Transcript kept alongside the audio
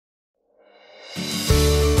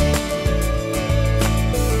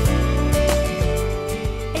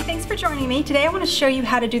joining me. Today I want to show you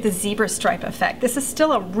how to do the zebra stripe effect. This is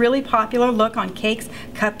still a really popular look on cakes,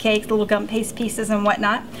 cupcakes, little gum paste pieces and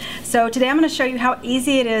whatnot. So today I'm going to show you how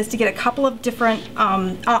easy it is to get a couple of different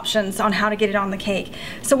options on how to get it on the cake.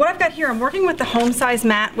 So what I've got here, I'm working with the home size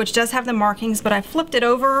mat, which does have the markings, but I flipped it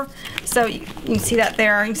over so you can see that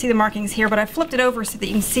there. You can see the markings here, but I flipped it over so that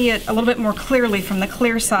you can see it a little bit more clearly from the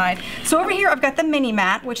clear side. So over here I've got the mini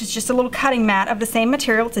mat, which is just a little cutting mat of the same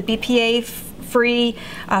material. It's a BPA free,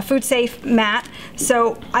 food safe mat.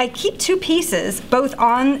 So I keep two pieces, both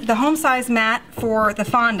on the home size mat for the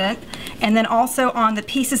fondant and then also on the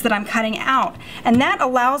pieces that I'm cutting out. And that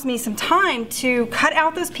allows me some time to cut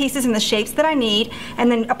out those pieces in the shapes that I need and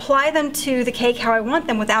then apply them to the cake how I want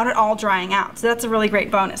them without it all drying out. So that's a really great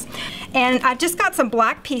bonus. And I've just got some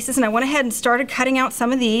black pieces and I went ahead and started cutting out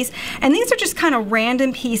some of these. And these are just kind of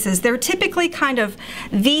random pieces. They're typically kind of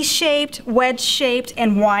V-shaped, wedge-shaped,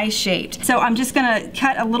 and Y-shaped. So I'm just gonna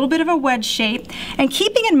cut a little bit of a wedge shape. And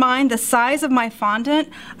keeping in mind the size of my fondant,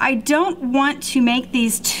 I don't want to make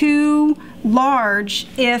these too large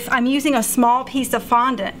if I'm using a small piece of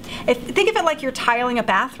fondant. Think of it like you're tiling a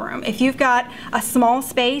bathroom. If you've got a small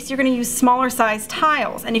space, you're going to use smaller size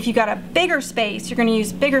tiles, and if you've got a bigger space, you're going to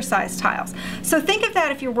use bigger size tiles. So think of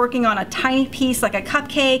that if you're working on a tiny piece like a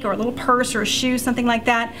cupcake or a little purse or a shoe, something like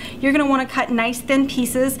that. You're going to want to cut nice thin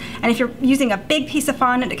pieces, and if you're using a big piece of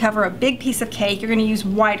fondant to cover a big piece of cake, you're going to use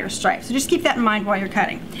wider stripes. So just keep that in mind while you're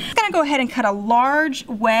cutting. I'm going to go ahead and cut a large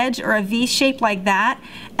wedge or a V shape like that,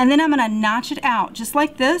 and then I'm going to notch it out just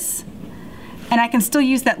like this, and I can still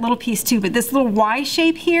use that little piece too, but this little Y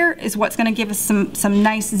shape here is what's going to give us some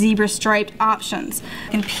nice zebra striped options.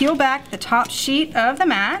 And peel back the top sheet of the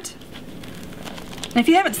mat. And if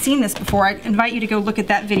you haven't seen this before, I invite you to go look at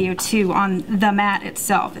that video too on the mat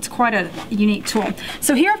itself. It's quite a unique tool.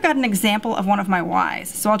 So here I've got an example of one of my Ys.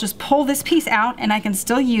 So I'll just pull this piece out and I can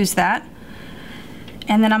still use that.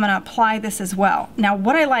 And then I'm going to apply this as well. Now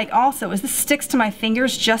what I like also is this sticks to my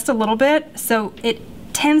fingers just a little bit, so it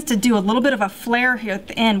tends to do a little bit of a flare here at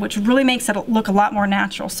the end, which really makes it look a lot more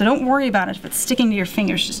natural. So don't worry about it if it's sticking to your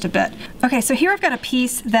fingers just a bit. Okay, so here I've got a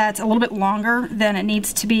piece that's a little bit longer than it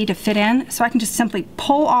needs to be to fit in, so I can just simply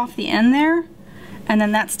pull off the end there, and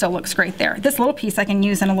then that still looks great there. This little piece I can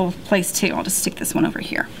use in a little place too. I'll just stick this one over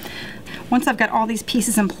here. Once I've got all these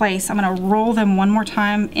pieces in place, I'm going to roll them one more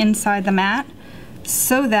time inside the mat,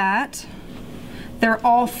 so that they're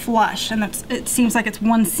all flush and it seems like it's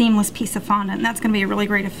one seamless piece of fondant, and that's going to be a really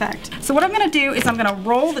great effect. So what I'm going to do is I'm going to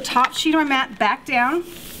roll the top sheet of my mat back down,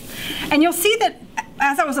 and you'll see that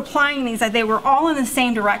as I was applying these, they were all in the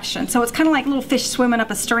same direction. So it's kind of like little fish swimming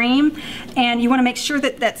up a stream, and you want to make sure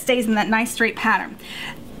that that stays in that nice straight pattern.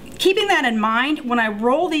 Keeping that in mind, when I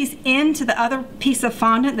roll these into the other piece of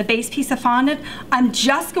fondant, the base piece of fondant, I'm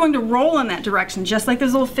just going to roll in that direction, just like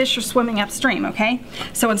those little fish are swimming upstream, okay?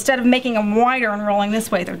 So instead of making them wider and rolling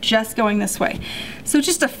this way, they're just going this way. So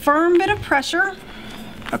just a firm bit of pressure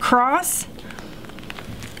across,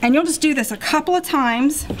 and you'll just do this a couple of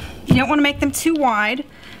times. You don't want to make them too wide,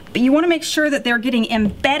 but you want to make sure that they're getting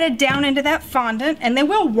embedded down into that fondant, and they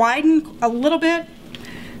will widen a little bit.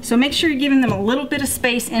 So make sure you're giving them a little bit of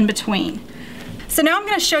space in between. So now I'm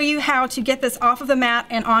going to show you how to get this off of the mat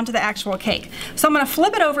and onto the actual cake. So I'm going to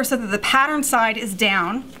flip it over so that the pattern side is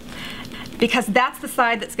down, because that's the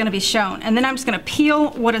side that's going to be shown. And then I'm just going to peel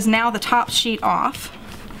what is now the top sheet off.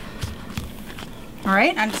 All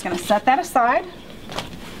right, I'm just going to set that aside.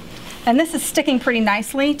 And this is sticking pretty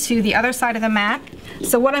nicely to the other side of the mat.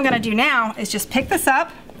 So what I'm going to do now is just pick this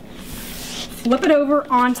up, flip it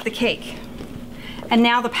over onto the cake. And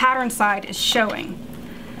now the pattern side is showing.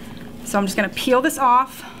 So I'm just going to peel this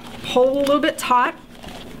off, pull a little bit taut,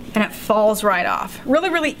 and it falls right off. Really,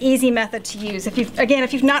 really easy method to use. If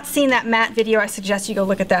you've not seen that mat video, I suggest you go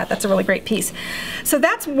look at that. That's a really great piece. So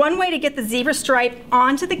that's one way to get the zebra stripe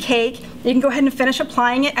onto the cake. You can go ahead and finish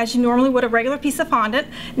applying it as you normally would a regular piece of fondant.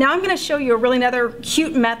 Now I'm going to show you a really another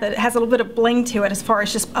cute method. It has a little bit of bling to it as far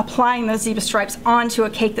as just applying those zebra stripes onto a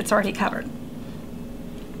cake that's already covered.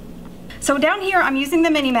 So down here I'm using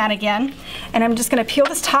the mini mat again, and I'm just going to peel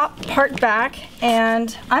this top part back,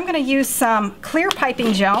 and I'm going to use some clear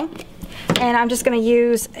piping gel, and I'm just going to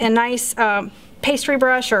use a nice pastry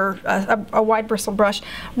brush or a wide bristle brush,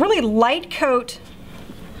 really light coat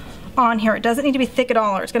on here. It doesn't need to be thick at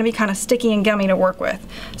all, or it's going to be kind of sticky and gummy to work with.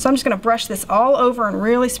 So I'm just going to brush this all over and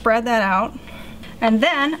really spread that out, and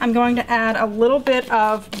then I'm going to add a little bit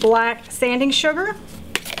of black sanding sugar.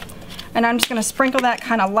 And I'm just going to sprinkle that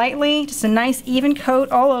kind of lightly, just a nice even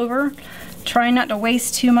coat all over. Try not to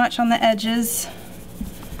waste too much on the edges.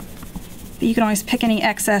 But you can always pick any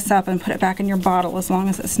excess up and put it back in your bottle as long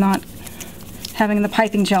as it's not having the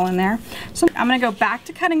piping gel in there. So I'm going to go back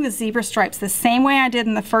to cutting the zebra stripes the same way I did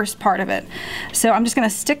in the first part of it. So I'm just going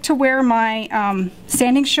to stick to where my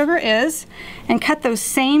sanding sugar is and cut those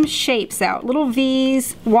same shapes out. Little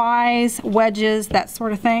V's, Y's, wedges, that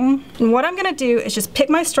sort of thing. And what I'm going to do is just pick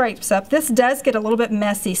my stripes up. This does get a little bit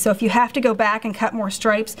messy, so if you have to go back and cut more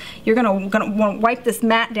stripes, you're going to want to wipe this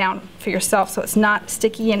mat down for yourself so it's not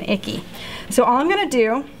sticky and icky. So all I'm going to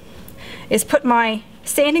do is put my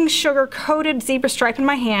sanding sugar coated zebra stripe in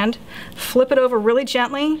my hand, flip it over really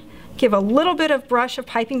gently, give a little bit of brush of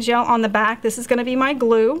piping gel on the back. This is going to be my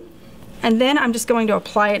glue, and then I'm just going to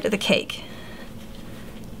apply it to the cake.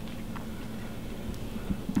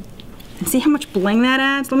 And see how much bling that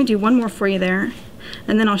adds? Let me do one more for you there,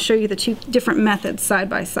 and then I'll show you the two different methods side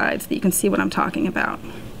by side so that you can see what I'm talking about.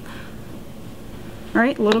 All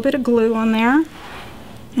right, a little bit of glue on there,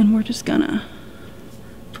 and we're just gonna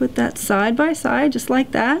put that side by side just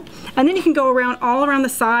like that. And then you can go around all around the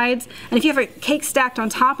sides, and if you have a cake stacked on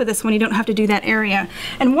top of this one, you don't have to do that area.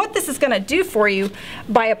 And what this is going to do for you,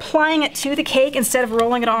 by applying it to the cake instead of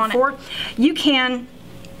rolling it on, you can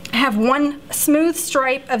have one smooth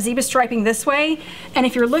stripe of zebra striping this way, and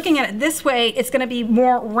if you're looking at it this way, it's going to be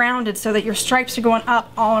more rounded so that your stripes are going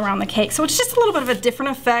up all around the cake. So it's just a little bit of a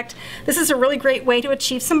different effect. This is a really great way to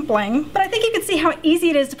achieve some bling, but I think you can see how easy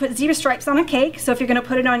it is to put zebra stripes on a cake. So if you're going to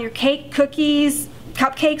put it on your cake, cookies,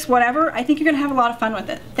 cupcakes, whatever, I think you're going to have a lot of fun with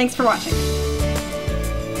it. Thanks for watching.